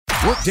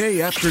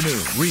Workday afternoon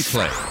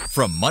replay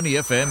from Money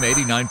FM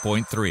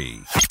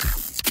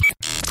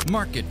 89.3.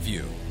 Market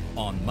View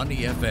on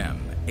Money FM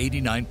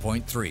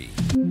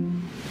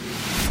 89.3.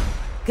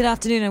 Good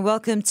afternoon and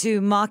welcome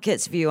to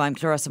Markets View. I'm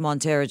Clarissa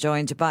Montero,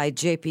 joined by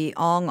JP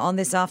Ong on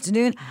this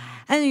afternoon.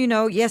 And you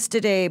know,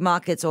 yesterday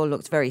markets all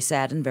looked very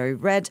sad and very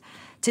red.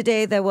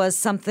 Today there was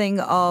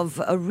something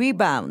of a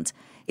rebound.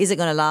 Is it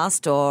going to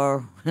last,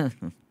 or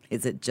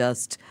is it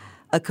just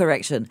a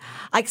correction?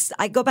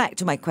 I go back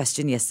to my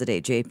question yesterday,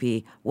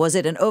 JP. Was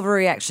it an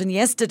overreaction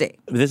yesterday?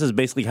 This is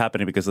basically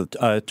happening because of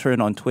a turn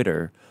on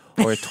Twitter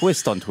or a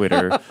twist on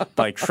Twitter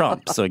by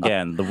Trump. So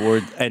again, the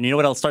word, and you know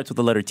what else starts with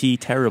the letter T,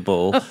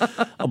 terrible,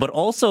 but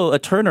also a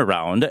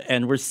turnaround.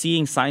 And we're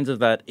seeing signs of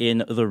that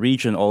in the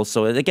region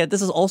also. And again,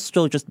 this is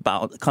also just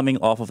about coming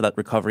off of that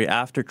recovery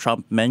after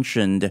Trump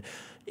mentioned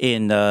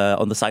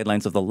on the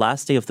sidelines of the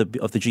last day of the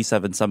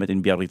G7 summit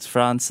in Biarritz,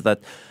 France,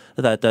 that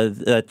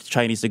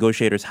Chinese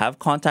negotiators have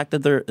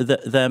contacted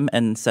them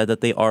and said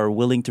that they are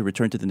willing to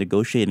return to the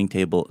negotiating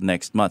table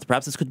next month.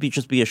 Perhaps this could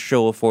just be a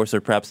show of force,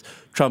 or perhaps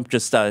Trump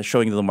just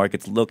showing the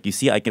markets, look, you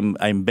see,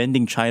 I'm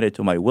bending China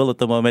to my will at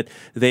the moment.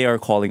 They are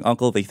calling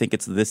uncle. They think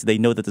it's this. They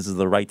know that this is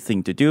the right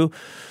thing to do.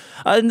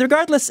 And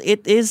regardless,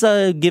 it is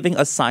giving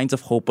us signs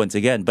of hope once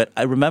again. But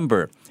I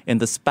remember, in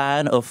the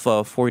span of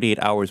 48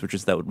 hours, which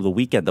is the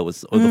weekend that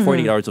was, or the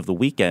 48 hours of the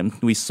weekend,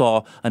 we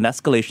saw an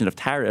escalation of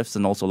tariffs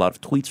and also a lot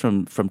of tweets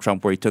from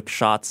Trump where he took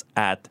shots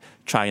at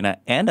China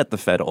and at the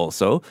Fed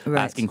also,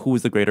 asking who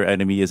is the greater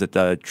enemy? Is it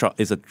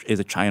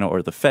China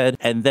or the Fed?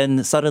 And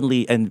then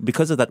suddenly, and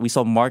because of that, we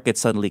saw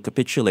markets suddenly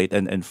capitulate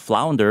and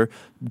flounder,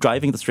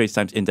 driving the Straits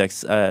Times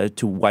Index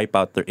to wipe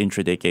out their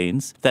intraday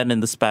gains. Then in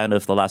the span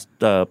of the last,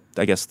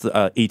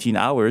 18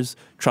 hours,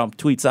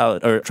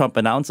 Trump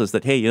announces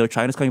that, hey,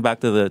 China's coming back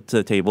to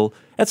the table.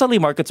 And suddenly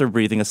markets are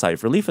breathing a sigh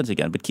of relief once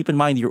again. But keep in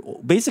mind,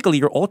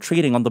 you're all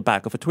trading on the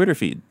back of a Twitter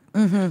feed.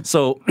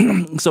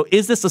 Mm-hmm. So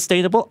is this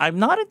sustainable? I'm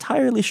not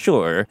entirely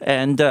sure.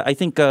 And I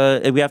think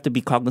we have to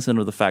be cognizant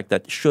of the fact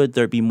that should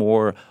there be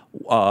more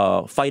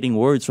fighting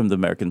words from the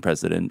American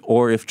president,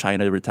 or if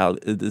China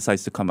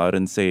decides to come out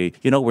and say,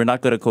 we're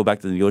not going to go back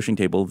to the negotiating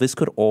table, this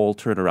could all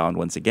turn around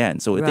once again.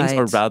 So things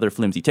are rather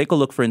flimsy. Take a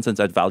look, for instance,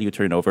 at value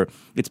turnover.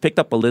 It's picked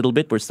up a little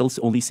bit. We're still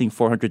only seeing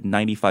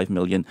 495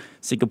 million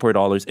Singapore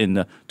dollars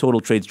in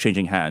total trades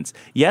changing hands.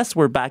 Yes,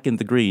 we're back in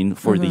the green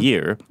for the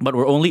year, but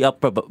we're only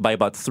up by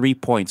about 3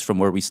 points from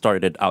where we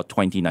started out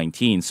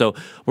 2019. So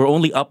we're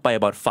only up by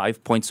about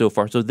 5 points so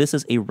far. So this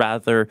is a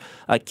rather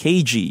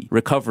cagey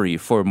recovery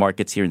for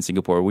markets here in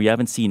Singapore. We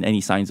haven't seen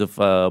any signs of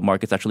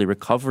markets actually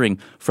recovering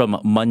from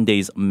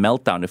Monday's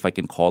meltdown, if I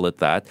can call it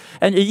that.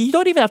 And you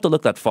don't even have to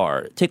look that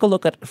far. Take a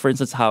look at, for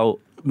instance, how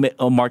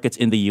markets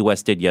in the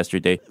U.S. did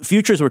yesterday.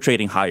 Futures were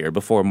trading higher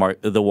before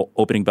the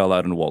opening bell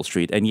out on Wall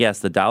Street. And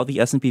yes, the Dow,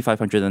 the S&P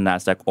 500, and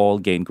NASDAQ all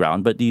gained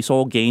ground, but you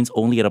saw gains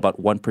only at about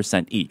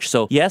 1% each.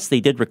 So yes, they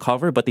did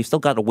recover, but they've still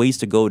got a ways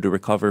to go to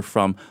recover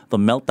from the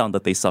meltdown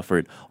that they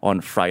suffered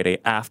on Friday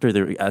after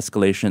the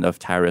escalation of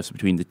tariffs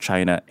between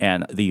China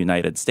and the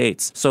United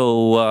States.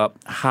 So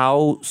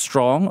how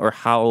strong or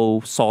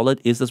how solid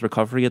is this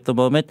recovery at the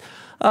moment?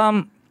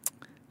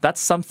 That's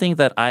something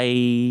that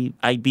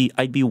I'd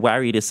be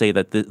wary to say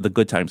that the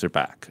good times are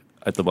back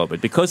at the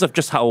moment because of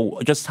just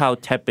how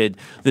tepid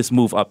this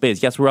move up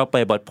is. Yes, we're up by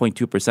about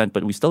 0.2%,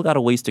 but we still got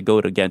a ways to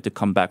go to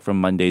come back from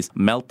Monday's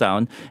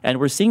meltdown. And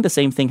we're seeing the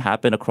same thing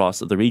happen across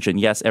the region.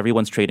 Yes,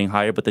 everyone's trading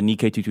higher, but the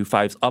Nikkei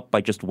 225 is up by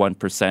just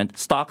 1%.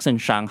 Stocks in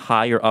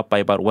Shanghai are up by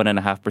about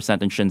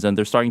 1.5%, in Shenzhen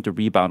they're starting to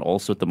rebound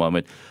also at the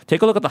moment.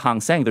 Take a look at the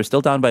Hang Seng. They're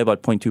still down by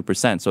about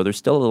 0.2%. So there's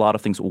still a lot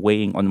of things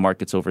weighing on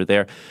markets over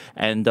there.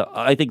 And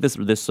I think this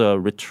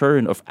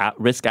return of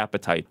risk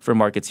appetite for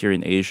markets here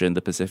in Asia and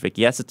the Pacific,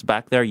 yes, it's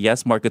back there. Yes,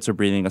 markets are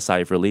breathing a sigh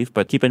of relief,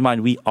 but keep in mind,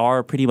 we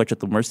are pretty much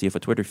at the mercy of a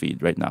Twitter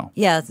feed right now.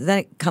 Yeah, then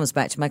it comes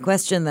back to my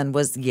question then,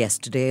 was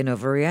yesterday an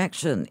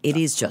overreaction? It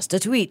is just a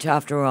tweet,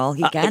 after all.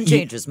 He can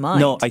change his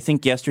mind. No, I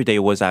think yesterday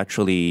was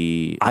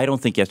actually, I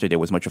don't think yesterday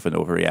was much of an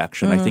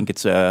overreaction. I think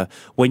it's,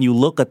 when you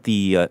look at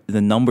the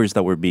numbers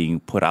that were being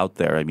put out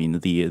there, I mean,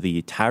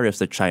 the tariffs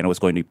that China was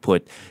going to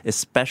put,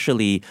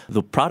 especially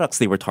the products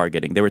they were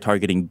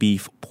targeting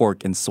beef,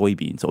 pork, and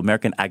soybeans, so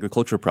American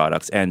agriculture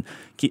products, and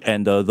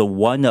the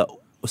one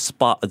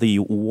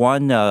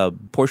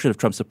portion of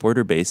Trump's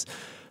supporter base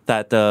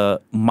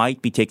that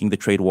might be taking the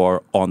trade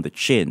war on the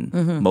chin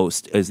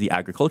most is the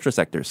agriculture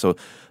sector. So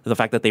the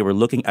fact that they were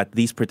looking at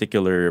these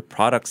particular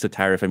products to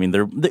tariff, I mean,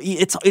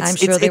 I'm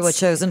sure they were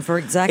chosen for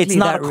exactly that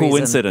reason. It's not a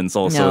coincidence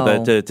also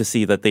that to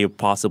see that they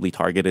possibly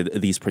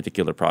targeted these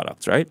particular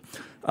products, right?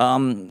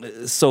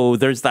 So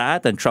there's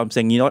that, and Trump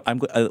saying, I'm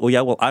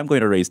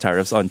going to raise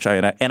tariffs on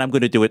China, and I'm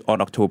going to do it on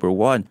October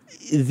 1.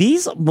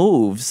 These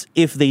moves,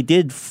 if they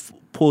did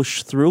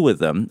push through with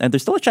them, and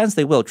there's still a chance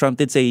they will. Trump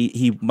did say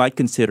he might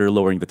consider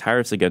lowering the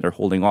tariffs again or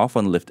holding off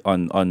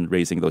on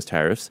raising those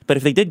tariffs. But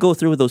if they did go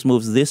through with those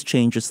moves, this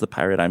changes the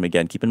paradigm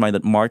again. Keep in mind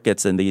that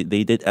markets, and they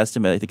did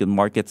estimate, I think in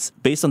markets,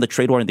 based on the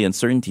trade war and the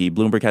uncertainty,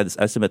 Bloomberg had this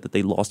estimate that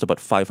they lost about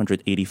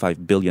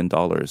 $585 billion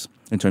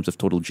in terms of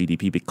total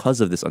GDP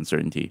because of this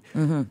uncertainty.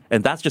 Mm-hmm.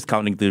 And that's just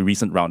counting the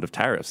recent round of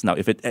tariffs. Now,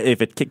 if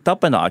it kicked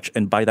up a notch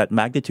and by that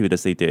magnitude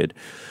as they did,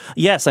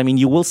 yes, I mean,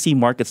 you will see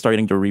markets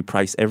starting to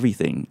reprice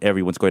everything.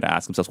 Everyone's going to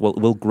ask themselves, well,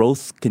 will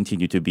growth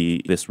continue to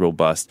be this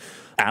robust?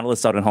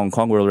 Analysts out in Hong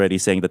Kong were already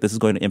saying that this is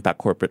going to impact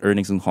corporate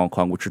earnings in Hong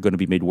Kong, which are going to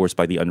be made worse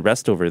by the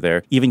unrest over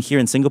there. Even here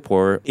in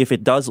Singapore, if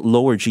it does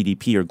lower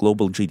GDP or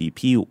global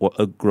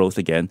GDP growth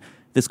again,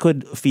 this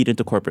could feed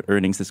into corporate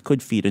earnings. This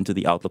could feed into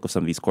the outlook of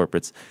some of these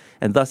corporates.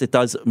 And thus, it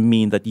does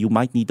mean that you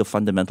might need the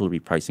fundamental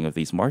repricing of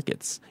these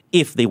markets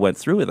if they went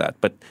through with that.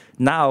 But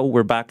now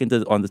we're back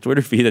on the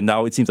Twitter feed, and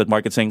now it seems that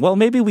market's saying, well,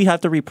 maybe we have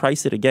to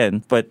reprice it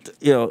again. But,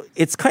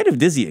 it's kind of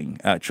dizzying,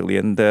 actually.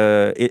 And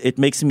it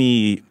makes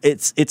me,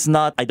 it's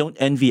not, I don't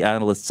envy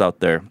analysts out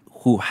there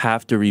who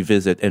have to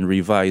revisit and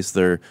revise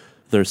their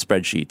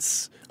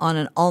spreadsheets. On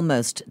an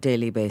almost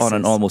daily basis. On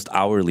an almost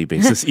hourly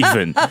basis,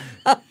 even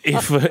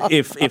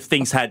if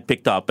things had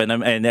picked up,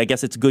 and I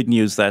guess it's good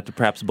news that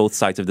perhaps both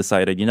sides have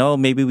decided,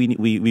 maybe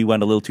we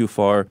went a little too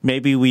far.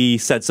 Maybe we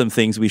said some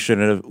things we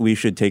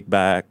should take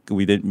back.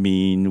 We didn't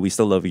mean. We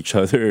still love each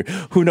other.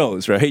 Who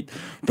knows, right?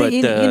 But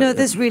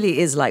this really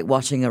is like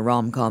watching a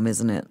rom-com,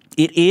 isn't it?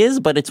 It is,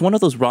 but it's one of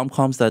those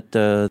rom-coms that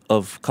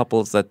of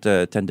couples that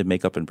tend to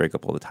make up and break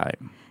up all the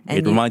time. And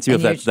it reminds me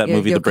of that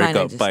movie, The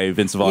Breakup, by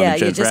Vince Vaughn and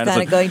Jennifer Aniston. You're just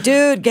kind of going,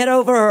 dude, get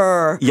over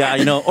her.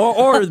 Yeah,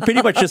 or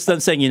pretty much just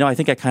them saying, I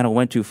think I kind of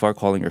went too far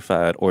calling her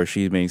fat, or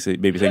she maybe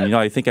saying,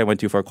 I think I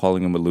went too far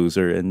calling him a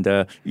loser. And,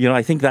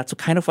 I think that's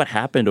kind of what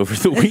happened over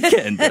the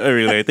weekend,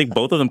 really. I think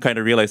both of them kind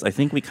of realized, I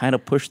think we kind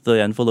of pushed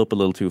the envelope a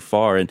little too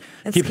far. And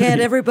scared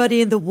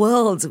everybody in the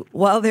world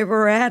while they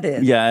were at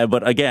it. Yeah,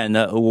 but again,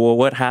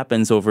 what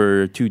happens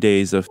over 2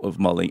 days of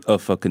mulling,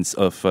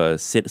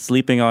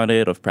 sleeping on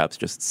it, of perhaps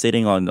just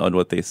sitting on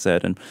what they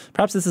said, and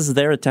perhaps this is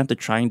their attempt at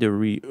trying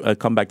to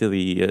come back to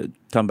the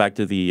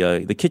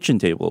kitchen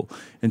table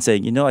and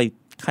saying, I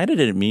kind of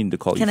didn't mean to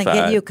call you fat. Can I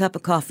get you a cup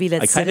of coffee?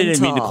 Let's sit and talk. I kind of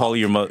didn't mean to call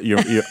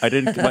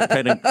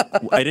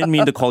I didn't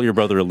mean to call your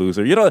brother a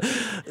loser.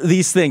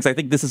 These things. I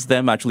think this is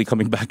them actually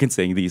coming back and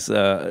saying these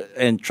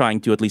and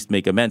trying to at least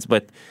make amends.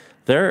 But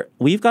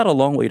we've got a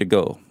long way to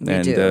go,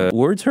 and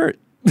words hurt.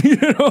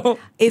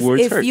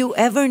 If you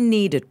ever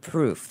needed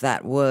proof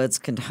that words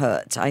can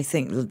hurt, I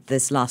think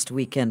this last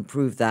weekend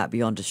proved that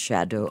beyond a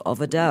shadow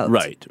of a doubt.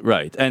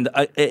 Right. And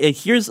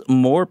here's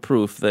more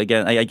proof.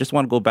 Again, I just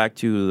want to go back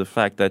to the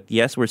fact that,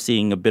 yes, we're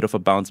seeing a bit of a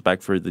bounce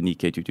back for the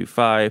Nikkei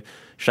 225.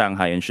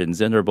 Shanghai and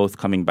Shenzhen are both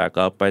coming back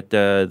up. But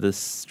the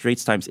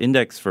Straits Times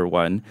Index, for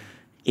one,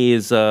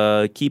 is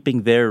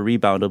keeping their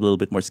rebound a little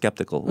bit more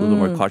skeptical, a little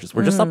more cautious.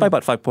 We're just up by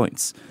about 5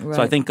 points. Right.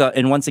 So I think,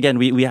 and once again,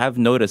 we have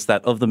noticed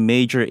that of the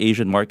major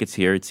Asian markets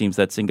here, it seems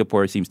that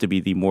Singapore seems to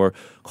be the more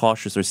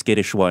cautious or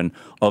skittish one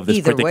of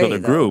this particular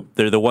group.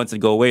 They're the ones that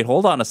go, wait,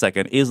 hold on a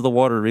second. Is the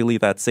water really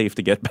that safe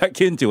to get back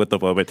into at the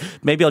moment?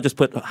 Maybe I'll just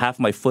put half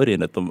my foot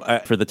in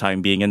for the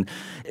time being. And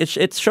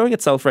it's showing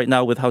itself right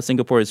now with how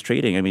Singapore is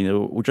trading. I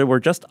mean, we're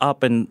just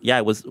up, and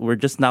we're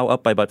just now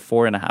up by about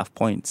 4.5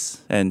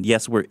 points. And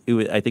yes,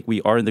 I think we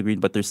are in the green,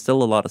 but there's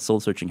still a lot of soul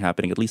searching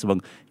happening, at least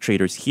among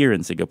traders here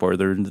in Singapore.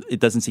 It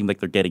doesn't seem like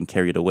they're getting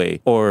carried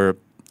away. Or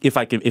if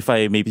I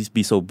maybe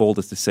be so bold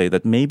as to say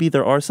that maybe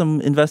there are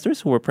some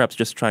investors who are perhaps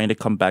just trying to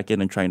come back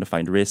in and trying to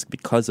find risk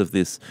because of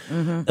this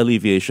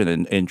alleviation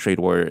in trade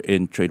war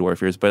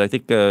fears. But I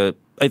think the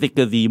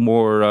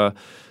more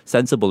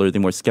sensible or the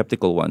more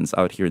skeptical ones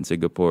out here in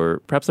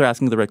Singapore, perhaps they're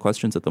asking the right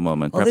questions at the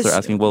moment. Perhaps they're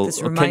asking,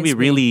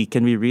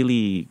 can we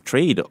really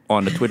trade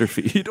on the Twitter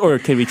feed, or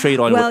can we trade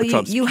on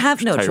Trump's you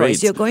have no tirades?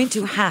 Choice. You're going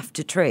to have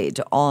to trade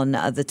on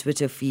the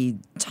Twitter feed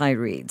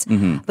tirades.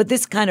 But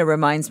this kind of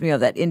reminds me of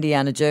that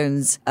Indiana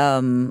Jones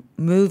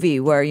movie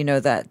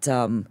where,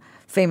 that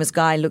famous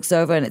guy looks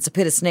over and it's a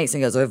pit of snakes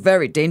and goes, "Oh,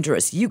 very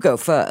dangerous. You go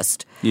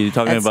first." You're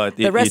talking about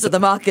the rest of the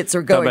markets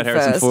are going about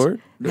Harrison first.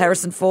 Ford?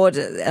 Harrison Ford.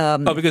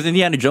 Because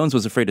Indiana Jones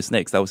was afraid of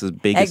snakes. That was his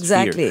biggest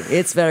fear.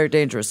 It's very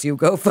dangerous. You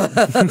go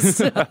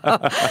first.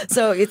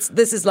 So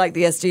this is like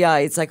the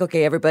SGI. It's like,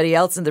 okay, everybody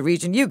else in the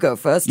region, you go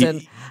first,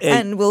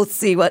 and we'll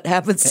see what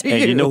happens to you.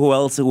 And you know who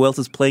else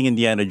is playing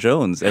Indiana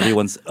Jones?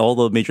 All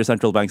the major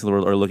central banks in the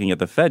world are looking at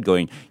the Fed,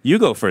 going, "You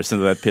go first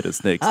into that pit of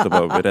snakes." At the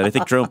moment, and I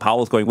think Jerome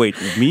Powell's going, "Wait,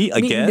 me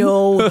again?"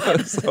 No.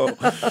 So,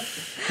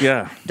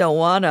 yeah, don't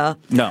wanna.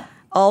 No.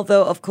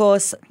 Although, of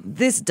course,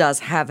 this does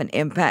have an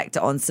impact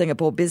on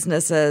Singapore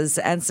businesses,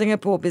 and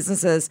Singapore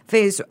businesses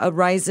face a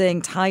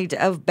rising tide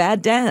of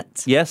bad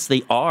debt. Yes,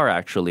 they are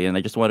actually, and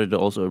I just wanted to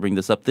also bring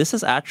this up. This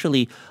is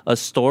actually a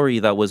story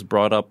that was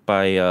brought up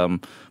by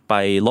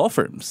law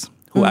firms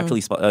who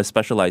actually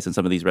specialize in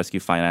some of these rescue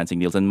financing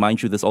deals. And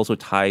mind you, this also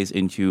ties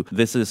into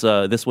this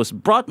was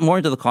brought more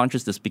into the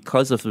consciousness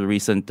because of the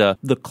recent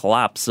the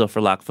collapse,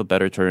 for lack of a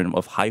better term,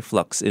 of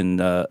HiFlux in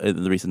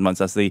the recent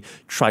months as they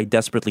try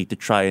desperately to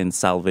try and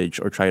salvage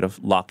or try to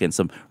lock in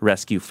some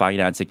rescue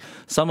financing.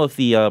 Some of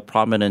the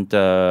prominent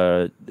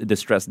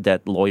distressed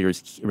debt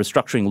lawyers,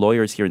 restructuring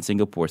lawyers here in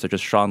Singapore, such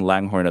as Sean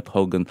Langhorne at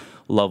Hogan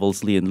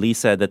Lovells Lee and Lee,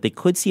 said that they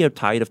could see a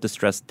tide of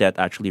distressed debt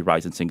actually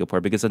rise in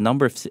Singapore because a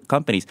number of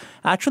companies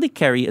actually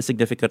carry a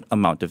significant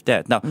amount of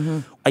debt. Now,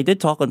 I did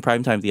talk on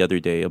Primetime the other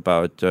day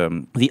about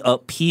the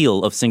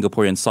appeal of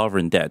Singaporean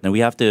sovereign debt. And we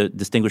have to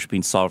distinguish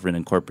between sovereign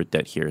and corporate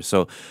debt here.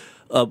 So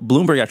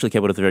Bloomberg actually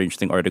came out with a very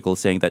interesting article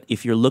saying that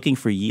if you're looking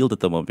for yield at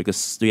the moment,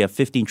 because we have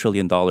 $15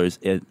 trillion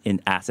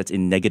in assets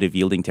in negative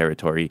yielding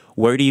territory,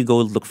 where do you go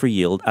look for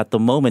yield? At the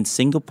moment,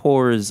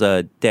 Singapore's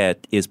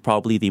debt is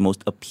probably the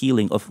most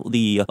appealing of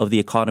the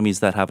economies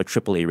that have a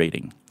AAA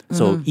rating.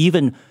 So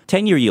even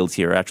 10-year yields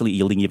here are actually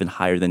yielding even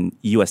higher than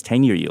U.S.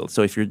 10-year yields.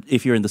 So if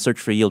you're in the search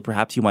for yield,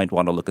 perhaps you might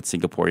want to look at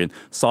Singaporean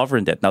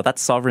sovereign debt. Now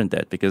that's sovereign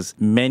debt because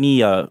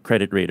many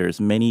credit raters,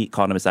 many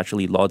economists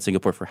actually laud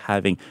Singapore for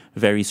having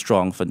very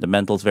strong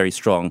fundamentals, very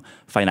strong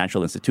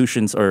financial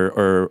institutions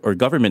or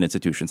government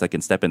institutions that can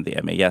step in, the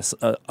MAS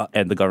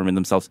and the government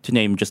themselves, to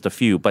name just a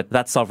few. But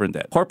that's sovereign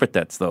debt. Corporate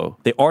debts, though,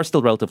 they are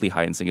still relatively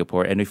high in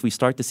Singapore. And if we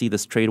start to see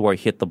this trade war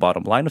hit the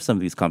bottom line of some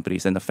of these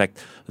companies and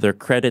affect their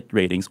credit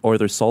ratings or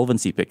their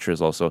solvency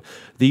pictures also,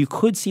 you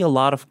could see a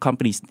lot of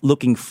companies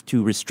looking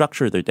to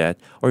restructure their debt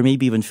or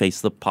maybe even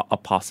face a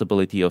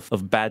possibility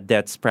of bad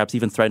debts, perhaps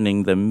even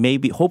threatening them,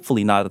 maybe,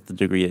 hopefully not at the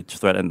degree it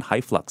threatened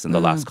HiFlux in the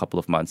last couple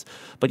of months.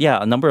 But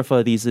yeah, a number of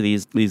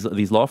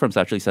these law firms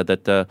actually said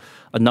that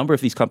a number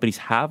of these companies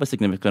have a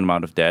significant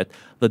amount of debt.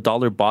 The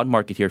dollar bond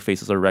market here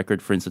faces a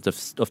record, for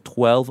instance, of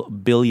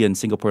 12 billion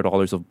Singapore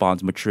dollars of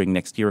bonds maturing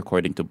next year,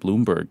 according to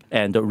Bloomberg.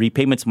 And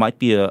repayments might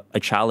be a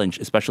challenge,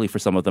 especially for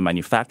some of the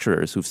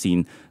manufacturers who've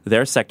seen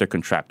their sector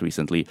contract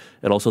recently,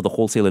 and also the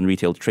wholesale and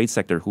retail trade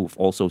sector who've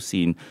also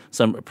seen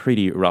some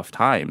pretty rough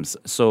times.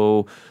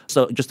 So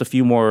just a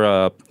few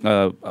more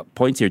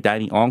points here.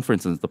 Danny Ong, for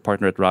instance, the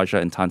partner at Raja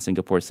and Tan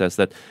Singapore, says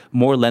that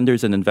more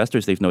lenders and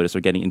investors they've noticed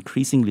are getting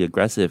increasingly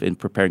aggressive in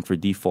preparing for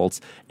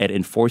defaults and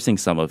enforcing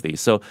some of these.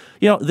 So,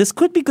 this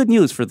could be good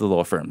news for the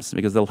law firms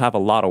because they'll have a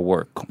lot of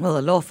work. Well,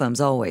 the law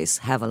firms always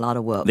have a lot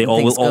of work. They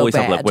will always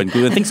have luck when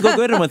things go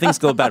good and when things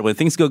go bad. When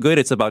things go good,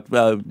 it's about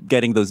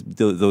getting those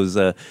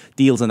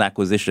deals and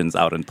acquisitions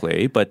out in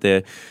play. But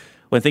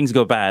when things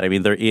go bad, I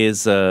mean, there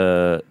is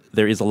a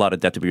lot of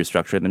debt to be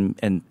restructured,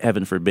 and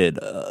heaven forbid,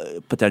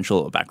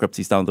 potential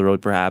bankruptcies down the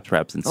road, perhaps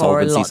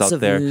insolvencies out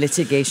there,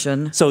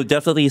 litigation. So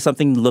definitely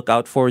something to look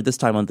out for this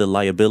time on the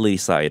liability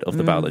side of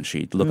the balance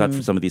sheet. Look out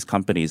for some of these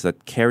companies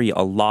that carry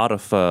a lot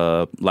of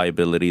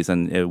liabilities,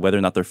 and whether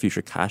or not their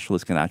future cash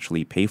flows can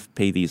actually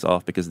pay these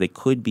off, because they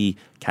could be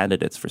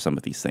candidates for some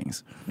of these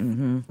things.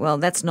 Well,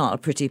 that's not a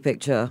pretty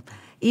picture.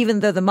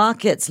 Even though the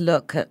markets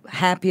look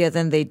happier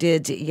than they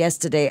did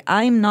yesterday,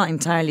 I'm not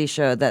entirely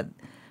sure that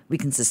we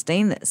can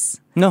sustain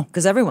this. No.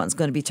 Because everyone's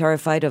going to be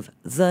terrified of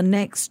the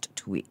next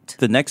tweet.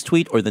 The next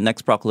tweet or the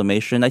next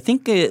proclamation. I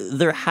think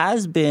there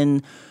has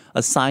been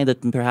a sign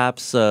that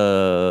perhaps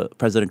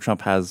President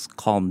Trump has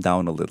calmed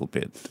down a little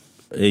bit.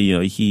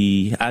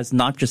 He has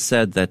not just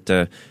said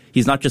that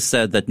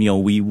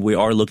we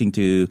are looking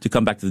to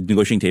come back to the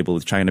negotiating table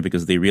with China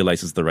because they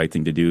realize it's the right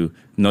thing to do.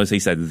 Notice he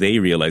said they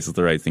realize it's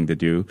the right thing to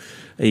do.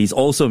 He's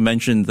also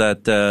mentioned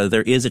that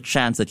there is a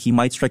chance that he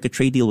might strike a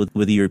trade deal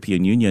with the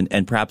European Union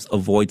and perhaps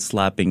avoid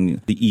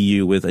slapping the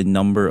EU with a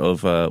number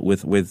of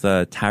with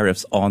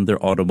tariffs on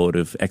their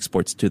automotive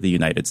exports to the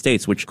United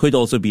States, which could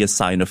also be a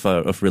sign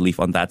of relief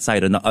on that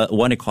side. And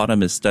one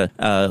economist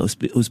who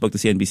spoke to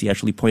CNBC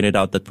actually pointed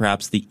out that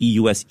perhaps the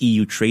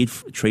US-EU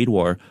trade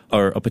war,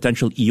 or a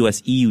potential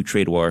US-EU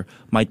trade war,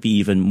 might be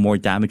even more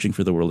damaging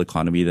for the world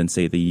economy than,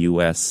 say, the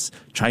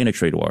US-China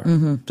trade war.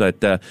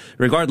 But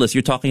regardless,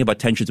 you're talking about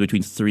tensions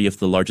between three of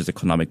the largest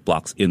economic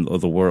blocs in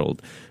the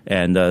world,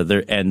 and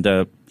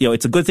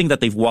it's a good thing that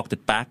they've walked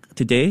it back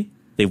today.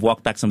 They've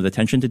walked back some of the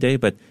tension today,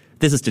 but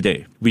this is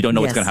today. We don't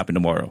know what's going to happen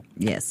tomorrow.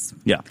 Yes.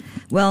 Yeah.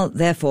 Well,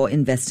 therefore,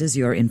 investors,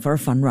 you're in for a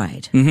fun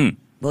ride.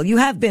 Well, you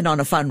have been on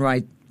a fun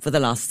ride for the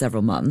last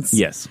several months.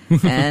 Yes.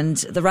 And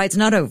the ride's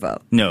not over.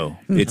 No,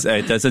 it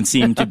doesn't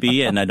seem to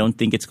be, and I don't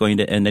think it's going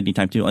to end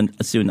anytime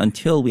soon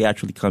until we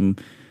actually come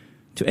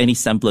to any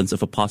semblance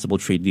of a possible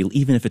trade deal,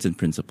 even if it's in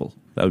principle.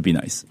 That would be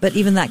nice. But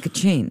even that could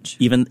change.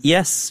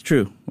 Yes,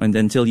 true. And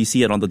until you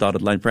see it on the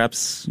dotted line,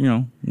 perhaps,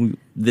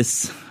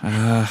 this...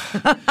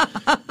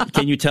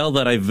 can you tell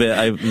that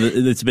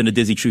it's been a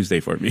dizzy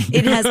Tuesday for me?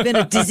 It has been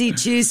a dizzy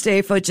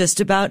Tuesday for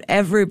just about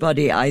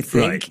everybody, I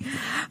think. Right.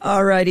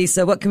 All righty.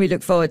 So what can we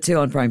look forward to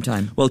on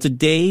Primetime? Well,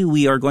 today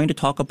we are going to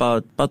talk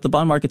about the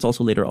bond markets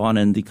also later on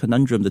and the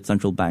conundrum that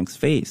central banks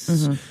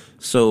face.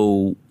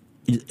 So...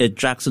 at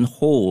Jackson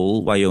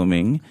Hole,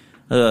 Wyoming,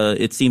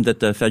 it seemed that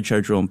the Fed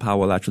Chair Jerome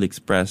Powell actually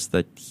expressed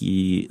that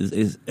he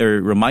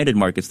reminded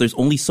markets there's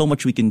only so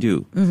much we can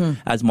do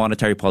as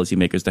monetary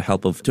policymakers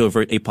to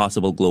avert a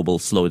possible global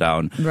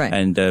slowdown. Right.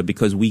 And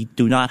because we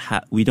don't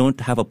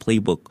have a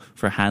playbook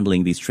for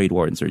handling these trade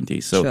war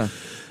uncertainties. So. Sure.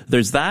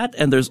 There's that,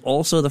 and there's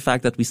also the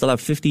fact that we still have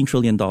 $15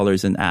 trillion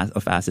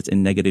of assets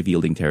in negative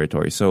yielding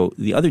territory. So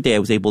the other day I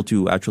was able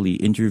to actually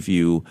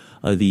interview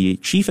the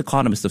chief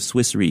economist of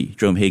Swiss Re,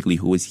 Jerome Hagley,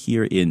 who was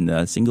here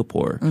in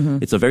Singapore.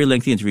 It's a very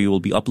lengthy interview. We'll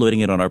be uploading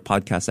it on our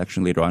podcast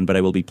section later on, but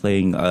I will be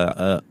playing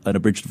an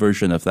abridged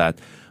version of that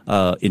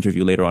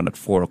interview later on at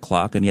 4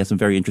 o'clock. And he has some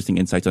very interesting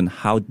insights on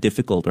how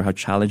difficult or how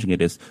challenging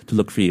it is to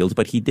look for yields.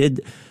 But he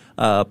did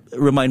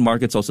remind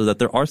markets also that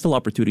there are still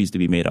opportunities to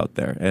be made out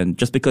there. And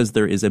just because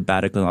there is a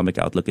bad economic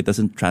outlook, it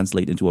doesn't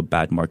translate into a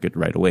bad market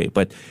right away.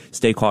 But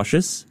stay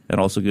cautious and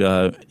also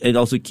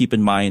keep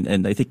in mind,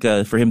 and I think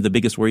for him the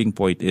biggest worrying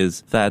point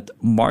is that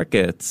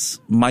markets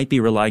might be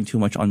relying too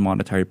much on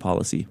monetary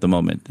policy at the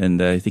moment.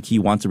 And I think he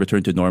wants to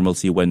return to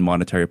normalcy when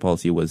monetary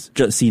policy was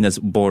just seen as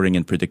boring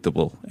and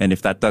predictable. And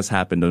if that does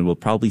happen, then we'll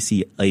probably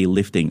see a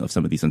lifting of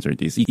some of these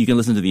uncertainties. You can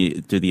listen to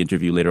the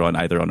interview later on,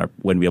 either on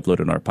when we upload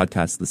on our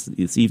podcast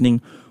this evening,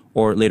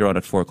 or later on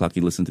at 4 o'clock,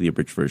 you listen to the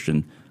abridged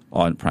version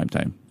on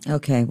primetime.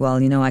 Okay,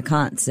 well, I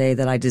can't say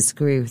that I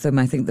disagree with him.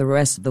 I think the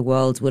rest of the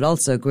world would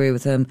also agree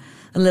with him.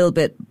 A little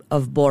bit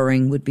of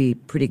boring would be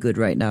pretty good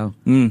right now.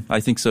 I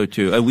think so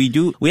too.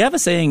 We have a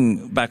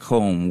saying back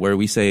home where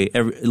we say,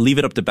 leave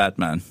it up to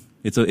Batman.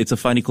 It's a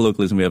funny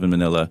colloquialism we have in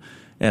Manila.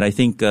 And I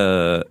think,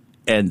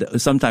 and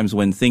sometimes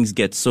when things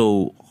get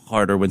so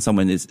hard, or when too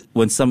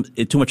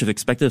much is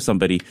expected of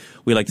somebody,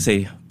 we like to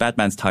say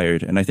Batman's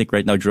tired. And I think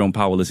right now Jerome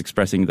Powell is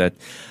expressing that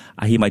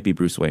he might be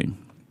Bruce Wayne.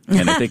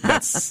 And I think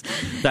that's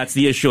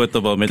the issue at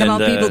the moment. Come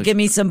on, people, give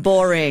me some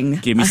boring.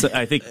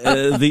 I think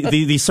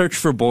the search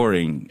for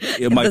boring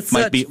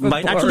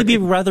might actually be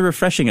rather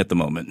refreshing at the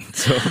moment.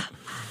 So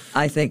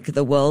I think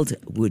the world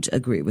would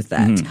agree with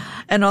that.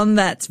 And on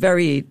that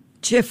very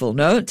cheerful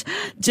note,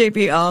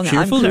 JP Ong.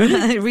 Cheerful,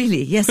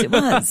 really? Yes, it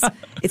was.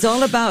 It's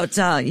all about,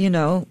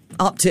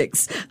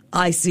 optics.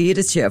 I see it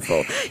as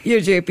cheerful. You're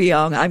JP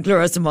Ong. I'm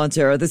Clarissa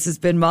Montero. This has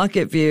been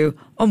Market View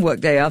on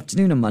Workday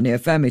Afternoon on Money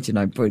FM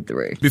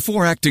 89.3.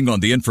 Before acting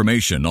on the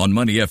information on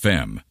Money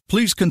FM,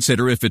 please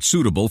consider if it's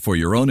suitable for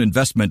your own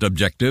investment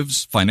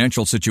objectives,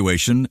 financial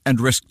situation,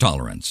 and risk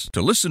tolerance.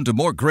 To listen to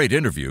more great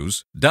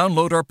interviews,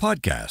 download our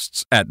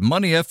podcasts at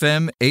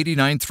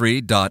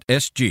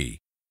moneyfm893.sg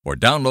or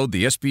download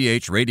the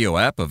SPH radio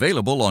app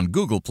available on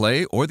Google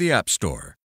Play or the App Store.